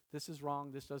ways. This is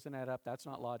wrong, this doesn't add up, that's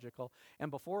not logical.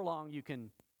 And before long you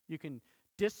can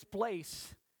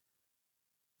displace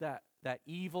that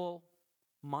evil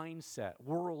mindset,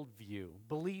 worldview,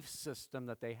 belief system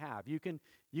that they have. You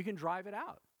can drive it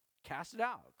out, cast it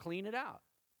out, clean it out.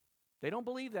 They don't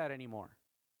believe that anymore.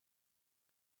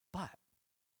 But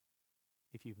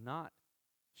if you've not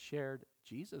shared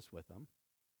Jesus with them,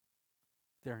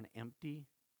 they're an empty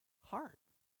heart.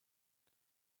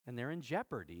 And they're in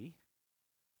jeopardy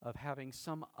of having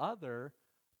some other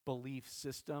belief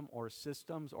system or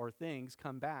systems or things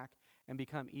come back and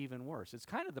become even worse. It's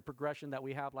kind of the progression that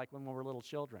we have like when we're little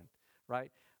children,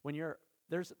 right?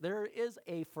 There is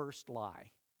a first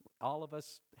lie. All of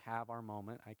us have our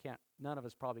moment. None of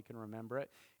us probably can remember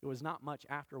it. It was not much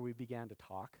after we began to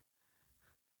talk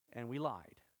and we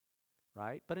lied,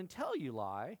 right? But until you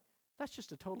lie, that's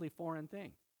just a totally foreign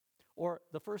thing. Or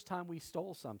the first time we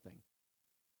stole something.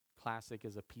 Classic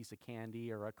is a piece of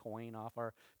candy or a coin off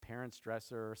our parents'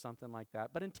 dresser or something like that.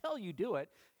 But until you do it,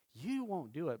 you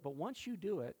won't do it. But once you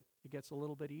do it, it gets a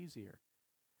little bit easier.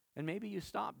 And maybe you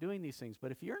stop doing these things.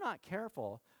 But if you're not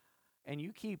careful and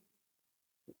you keep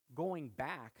going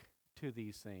back to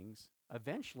these things,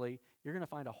 eventually you're going to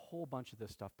find a whole bunch of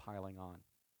this stuff piling on.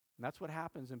 And that's what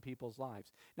happens in people's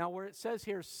lives. Now, where it says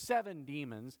here 7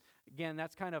 demons, again,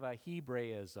 that's kind of a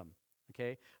Hebraism,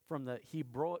 okay? From the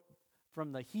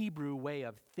Hebrew way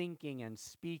of thinking and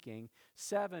speaking,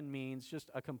 7 means just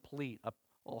a complete, a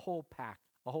whole pack,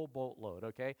 a whole boatload,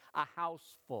 okay? A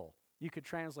house full. You could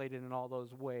translate it in all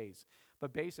those ways.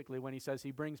 But basically, when he says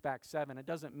he brings back 7, it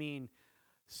doesn't mean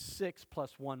 6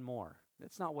 plus 1 more.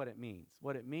 That's not what it means.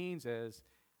 What it means is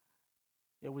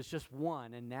it was just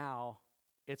 1, and now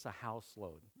it's a house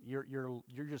load. You're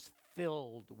just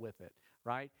filled with it,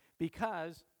 right?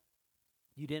 Because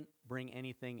you didn't bring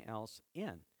anything else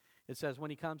in. It says, when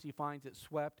he comes, he finds it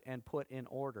swept and put in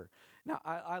order. Now,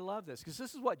 I love this because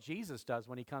this is what Jesus does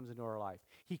when he comes into our life.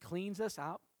 He cleans us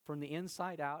out from the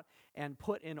inside out and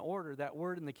put in order. That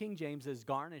word in the King James is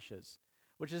garnishes,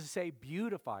 which is to say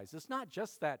beautifies. It's not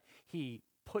just that he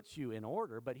puts you in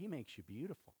order, but he makes you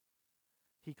beautiful.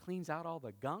 He cleans out all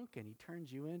the gunk and he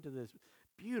turns you into this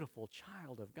beautiful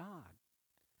child of God.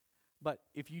 But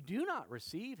if you do not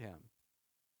receive him,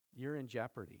 you're in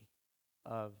jeopardy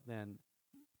of then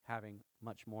having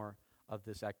much more of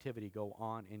this activity go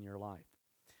on in your life.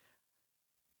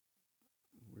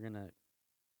 We're going to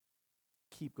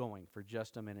keep going for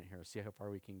just a minute here, see how far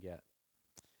we can get.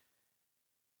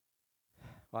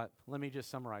 But let me just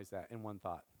summarize that in one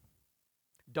thought.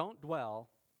 Don't dwell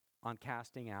on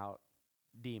casting out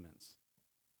demons.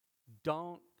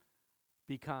 Don't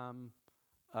become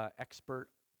expert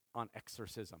on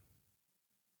exorcism.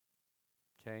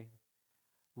 Okay?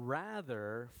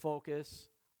 Rather, focus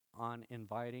on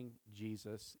inviting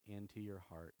Jesus into your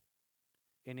heart.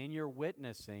 And in your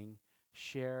witnessing,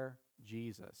 share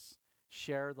Jesus.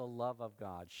 Share the love of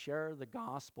God. Share the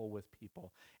gospel with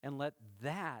people. And let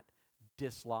that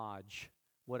dislodge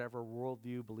whatever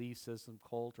worldview, belief system,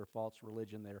 cult, or false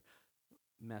religion they're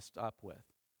messed up with.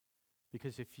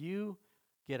 Because if you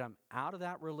get them out of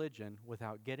that religion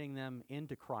without getting them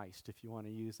into Christ, if you want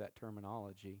to use that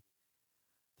terminology,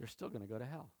 they're still going to go to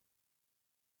hell.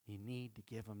 You need to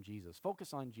give them Jesus.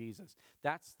 Focus on Jesus.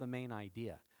 That's the main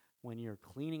idea. When you're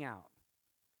cleaning out,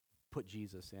 put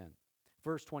Jesus in.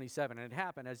 Verse 27, and it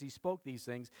happened as he spoke these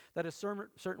things that a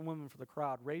certain woman from the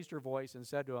crowd raised her voice and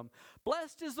said to him,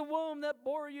 "Blessed is the womb that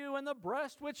bore you and the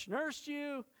breast which nursed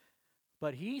you."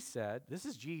 But he said, this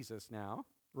is Jesus now,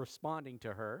 responding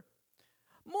to her,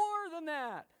 "More than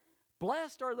that,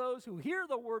 blessed are those who hear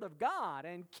the word of God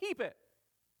and keep it."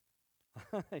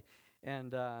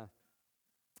 And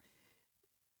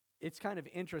it's kind of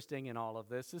interesting in all of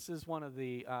this. This is one of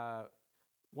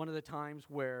the times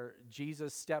where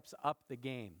Jesus steps up the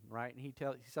game, right? And he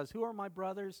says, "Who are my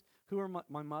brothers? Who are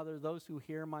my mother? Those who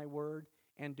hear my word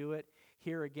and do it."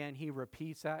 Here again, he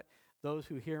repeats that. Those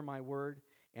who hear my word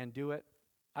and do it.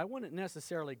 I wouldn't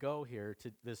necessarily go here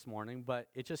this morning, but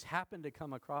it just happened to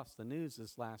come across the news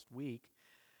this last week,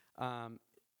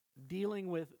 dealing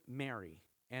with Mary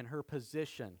and her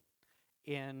position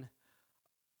in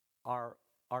our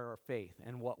faith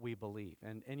and what we believe.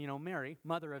 And you know, Mary,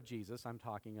 mother of Jesus, I'm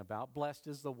talking about, blessed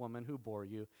is the woman who bore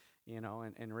you, you know,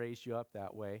 and raised you up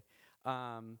that way.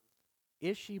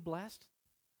 Is she blessed?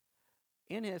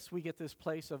 In this, we get this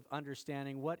place of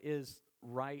understanding what is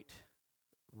right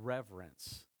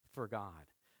reverence for God.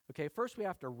 Okay, first we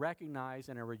have to recognize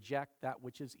and reject that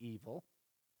which is evil.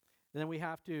 Then we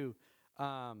have to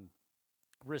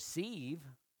receive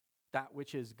that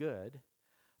which is good.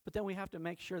 But then we have to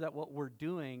make sure that what we're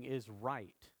doing is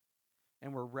right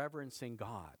and we're reverencing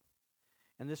God.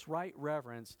 And this right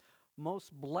reverence,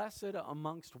 most blessed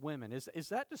amongst women, is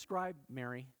that described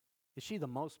Mary? Is she the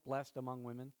most blessed among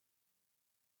women?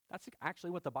 That's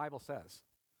actually what the Bible says.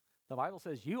 The Bible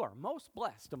says you are most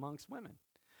blessed amongst women.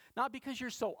 Not because you're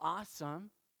so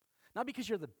awesome, not because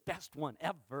you're the best one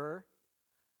ever,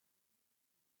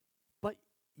 but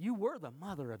you were the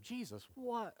mother of Jesus.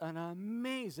 What an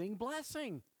amazing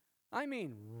blessing. I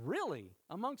mean, really,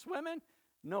 amongst women,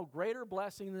 no greater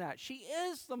blessing than that. She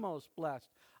is the most blessed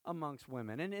amongst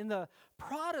women. And in the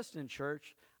Protestant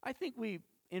church, I think we,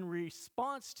 in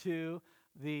response to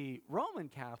the Roman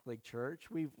Catholic Church,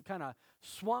 we've kind of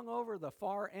swung over the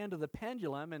far end of the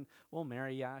pendulum and, well,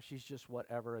 Mary, yeah, she's just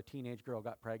whatever, a teenage girl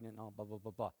got pregnant and all blah, blah,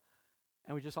 blah, blah.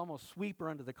 And we just almost sweep her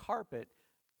under the carpet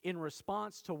in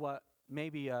response to what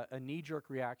maybe a knee-jerk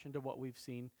reaction to what we've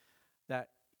seen that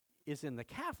is in the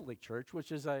Catholic Church,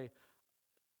 which is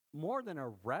more than a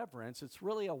reverence, it's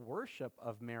really a worship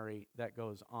of Mary that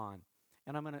goes on.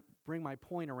 And I'm going to bring my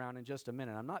point around in just a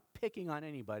minute. I'm not picking on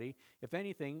anybody. If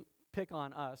anything, pick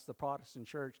on us, the Protestant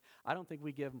church. I don't think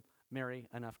we give Mary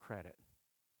enough credit.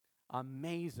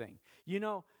 Amazing. You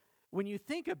know, when you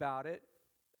think about it,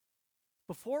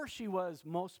 before she was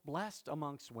most blessed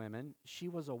amongst women, she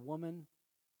was a woman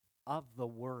of the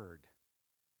word.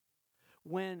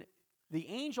 When the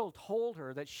angel told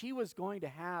her that she was going to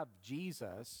have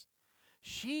Jesus,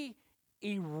 she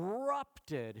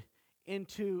erupted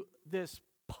into this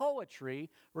poetry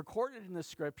recorded in the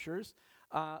scriptures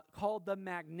called the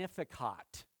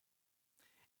Magnificat.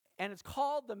 And it's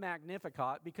called the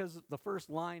Magnificat because the first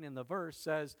line in the verse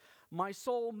says, "My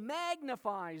soul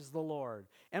magnifies the Lord,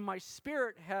 and my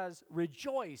spirit has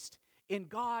rejoiced in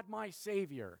God my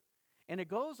Savior. And it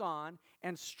goes on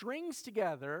and strings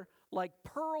together like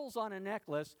pearls on a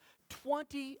necklace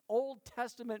 20 Old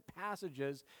Testament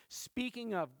passages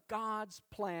speaking of God's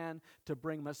plan to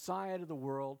bring Messiah to the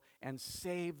world and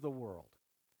save the world.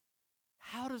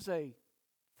 How does a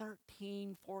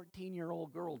 13,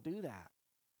 14-year-old girl do that?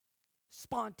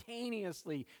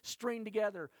 Spontaneously string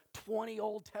together 20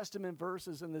 Old Testament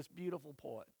verses in this beautiful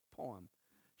poem.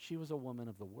 She was a woman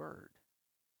of the Word.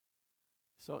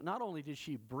 So not only did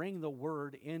she bring the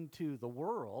Word into the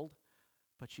world,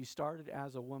 but she started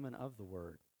as a woman of the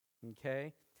Word.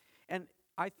 Okay? And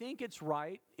I think it's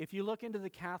right. If you look into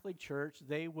the Catholic Church,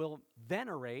 they will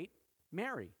venerate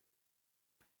Mary.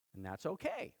 And that's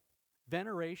okay.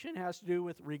 Veneration has to do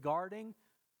with regarding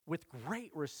with great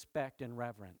respect and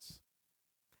reverence.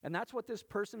 And that's what this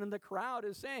person in the crowd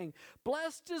is saying.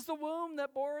 Blessed is the womb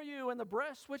that bore you and the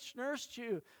breast which nursed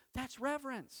you. That's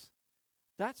reverence.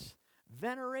 That's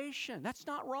veneration. That's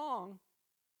not wrong.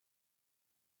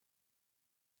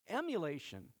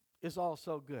 Emulation is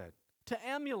also good. To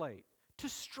emulate, to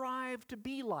strive to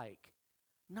be like.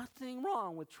 Nothing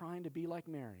wrong with trying to be like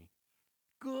Mary.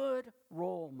 Good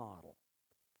role model.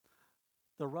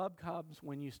 The rub comes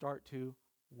when you start to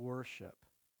worship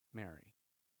Mary.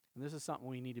 And this is something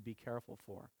we need to be careful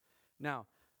for. Now,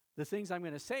 the things I'm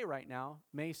going to say right now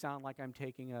may sound like I'm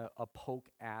taking a poke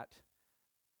at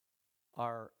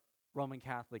our Roman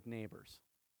Catholic neighbors.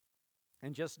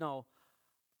 And just know,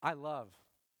 I love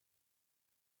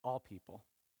all people,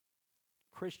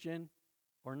 Christian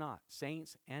or not,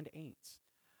 saints and ain'ts.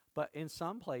 But in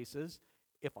some places,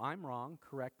 if I'm wrong,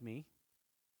 correct me.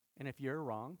 And if you're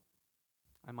wrong,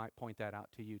 I might point that out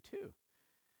to you too.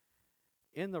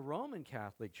 In the Roman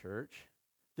Catholic Church,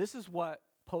 this is what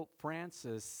Pope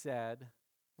Francis said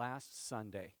last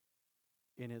Sunday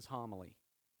in his homily.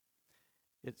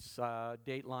 It's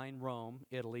Dateline Rome,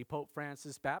 Italy. Pope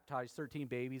Francis baptized 13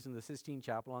 babies in the Sistine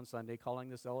Chapel on Sunday, calling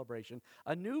the celebration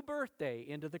a new birthday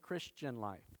into the Christian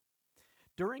life.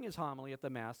 During his homily at the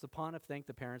Mass, the pontiff thanked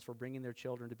the parents for bringing their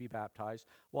children to be baptized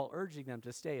while urging them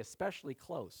to stay especially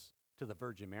close to the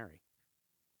Virgin Mary.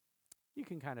 You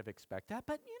can kind of expect that,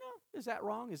 but is that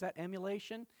wrong? Is that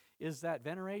emulation? Is that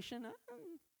veneration?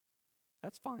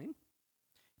 That's fine.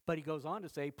 But he goes on to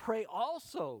say, pray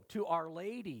also to Our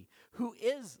Lady, who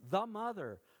is the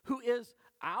mother, who is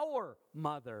our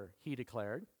mother, he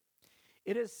declared.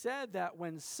 It is said that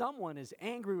when someone is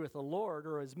angry with the Lord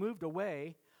or is moved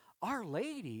away, Our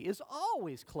Lady is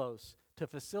always close to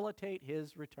facilitate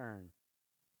his return.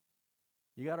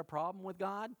 You got a problem with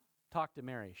God? Talk to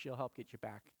Mary. She'll help get you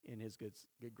back in his good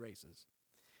graces.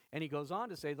 And he goes on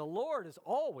to say, the Lord is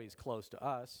always close to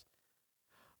us,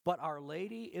 but Our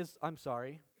Lady is,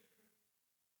 the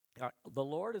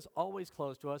Lord is always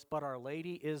close to us, but Our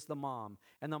Lady is the mom.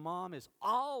 And the mom is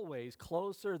always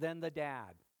closer than the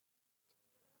dad.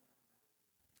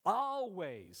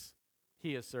 Always,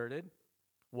 he asserted.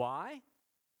 Why?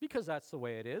 Because that's the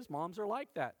way it is. Moms are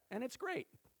like that, and it's great.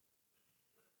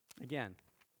 Again,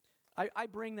 I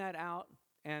bring that out,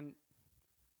 and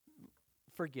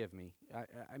forgive me.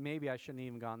 Maybe I shouldn't have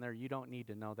even gone there. You don't need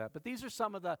to know that. But these are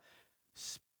some of the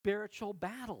spiritual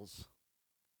battles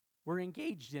we're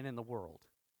engaged in the world.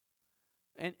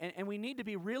 And we need to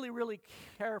be really, really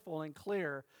careful and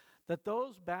clear that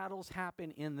those battles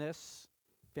happen in this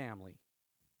family.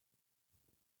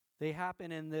 They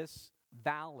happen in this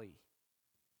valley.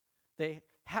 They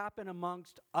happen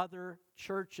amongst other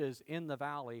churches in the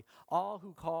valley, all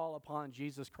who call upon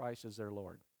Jesus Christ as their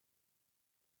Lord.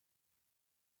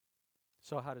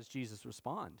 So how does Jesus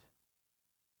respond?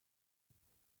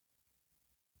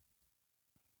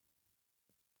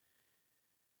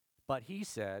 But he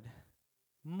said,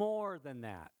 more than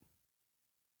that.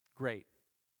 Great.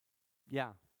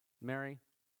 Yeah, Mary,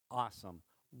 awesome,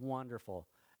 wonderful.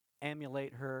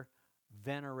 Emulate her,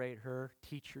 venerate her,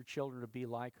 teach your children to be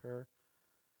like her.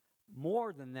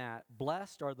 More than that,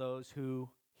 blessed are those who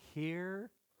hear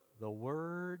the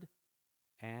word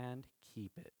and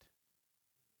keep it.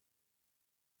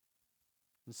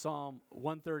 In Psalm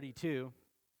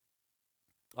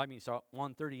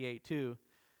 138 too,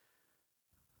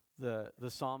 the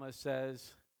psalmist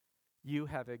says, you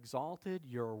have exalted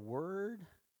your word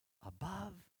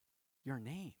above your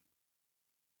name.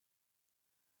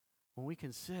 When we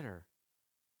consider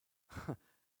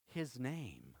his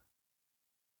name,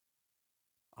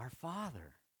 our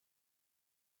Father,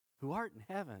 who art in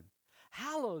heaven,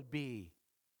 hallowed be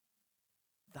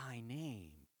thy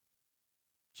name.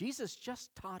 Jesus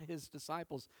just taught his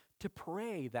disciples to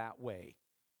pray that way,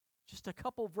 just a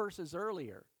couple verses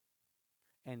earlier.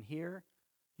 And here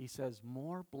he says,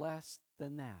 more blessed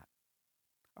than that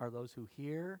are those who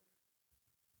hear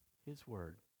his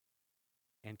word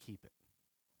and keep it.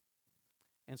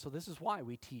 And so this is why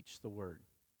we teach the word.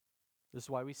 This is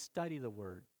why we study the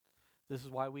word. This is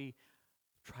why we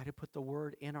try to put the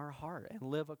word in our heart and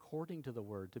live according to the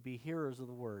word, to be hearers of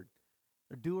the word,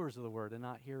 or doers of the word and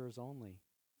not hearers only.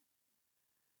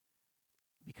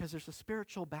 Because there's a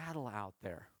spiritual battle out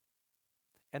there.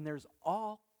 And there's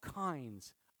all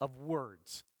kinds of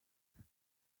words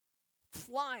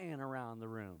flying around the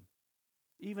room,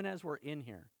 even as we're in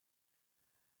here.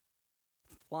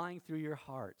 Flying through your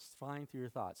hearts, flying through your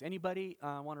thoughts. Anybody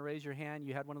want to raise your hand?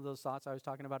 You had one of those thoughts I was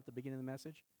talking about at the beginning of the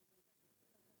message?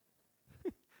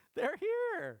 They're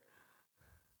here.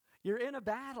 You're in a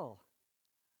battle.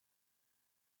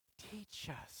 Teach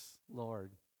us,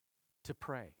 Lord, to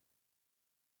pray.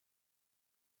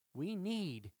 We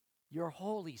need your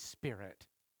Holy Spirit.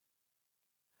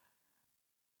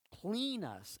 Clean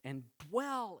us and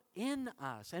dwell in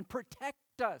us and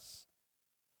protect us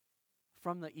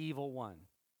from the evil one.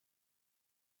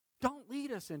 Don't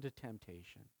lead us into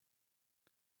temptation.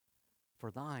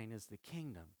 For thine is the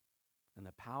kingdom and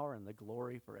the power and the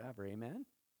glory forever. Amen?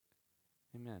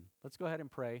 Amen. Let's go ahead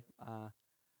and pray.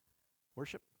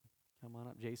 Worship, come on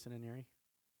up, Jason and Neri.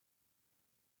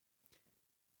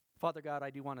 Father God, I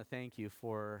do want to thank you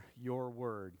for your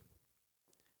word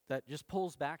that just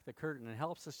pulls back the curtain and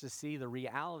helps us to see the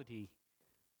reality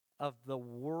of the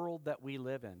world that we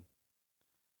live in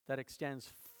that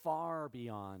extends far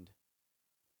beyond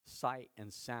sight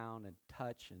and sound and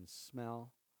touch and smell.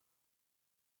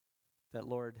 That,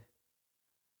 Lord,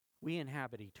 we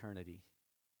inhabit eternity.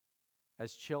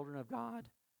 As children of God,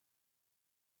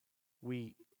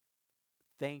 we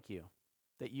thank you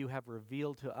that you have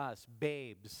revealed to us,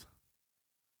 babes,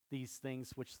 these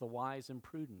things which the wise and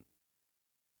prudent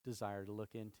desire to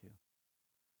look into.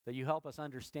 That you help us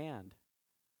understand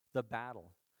the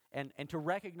battle and to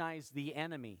recognize the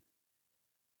enemy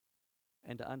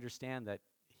and to understand that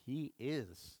he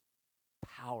is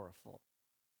powerful.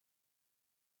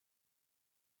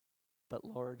 But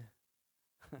Lord,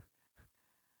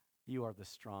 you are the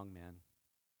strong man,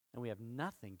 and we have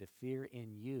nothing to fear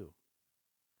in you.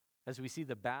 As we see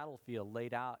the battlefield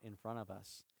laid out in front of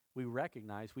us, we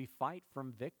recognize we fight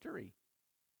from victory.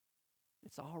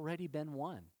 It's already been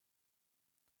won.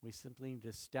 We simply need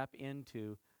to step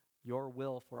into your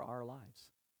will for our lives.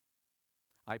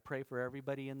 I pray for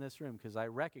everybody in this room because I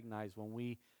recognize when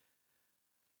we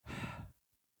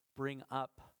bring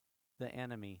up the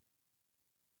enemy,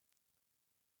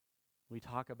 we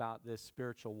talk about this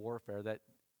spiritual warfare that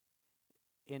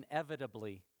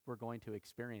inevitably we're going to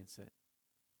experience it.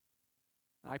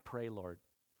 I pray, Lord,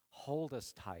 hold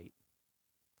us tight.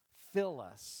 Fill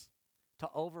us to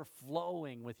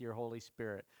overflowing with your Holy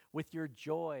Spirit, with your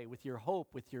joy, with your hope,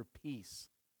 with your peace,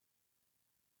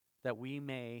 that we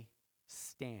may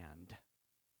stand.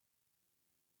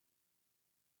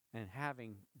 And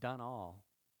having done all,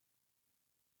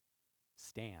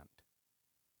 stand.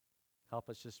 Help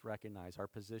us just recognize our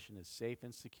position is safe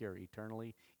and secure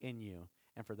eternally in you.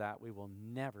 And for that, we will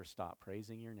never stop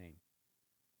praising your name.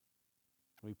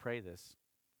 We pray this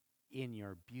in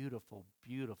your beautiful,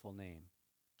 beautiful name,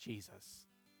 Jesus.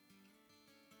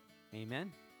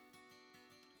 Amen.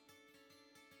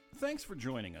 Thanks for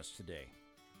joining us today.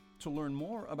 To learn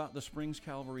more about the Springs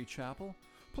Calvary Chapel,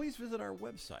 please visit our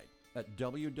website at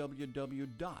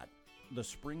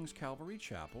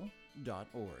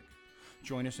www.thespringscalvarychapel.org.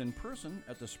 Join us in person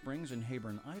at the Springs in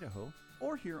Heyburn, Idaho,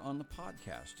 or here on the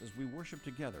podcast as we worship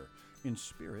together in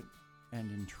spirit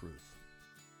and in truth.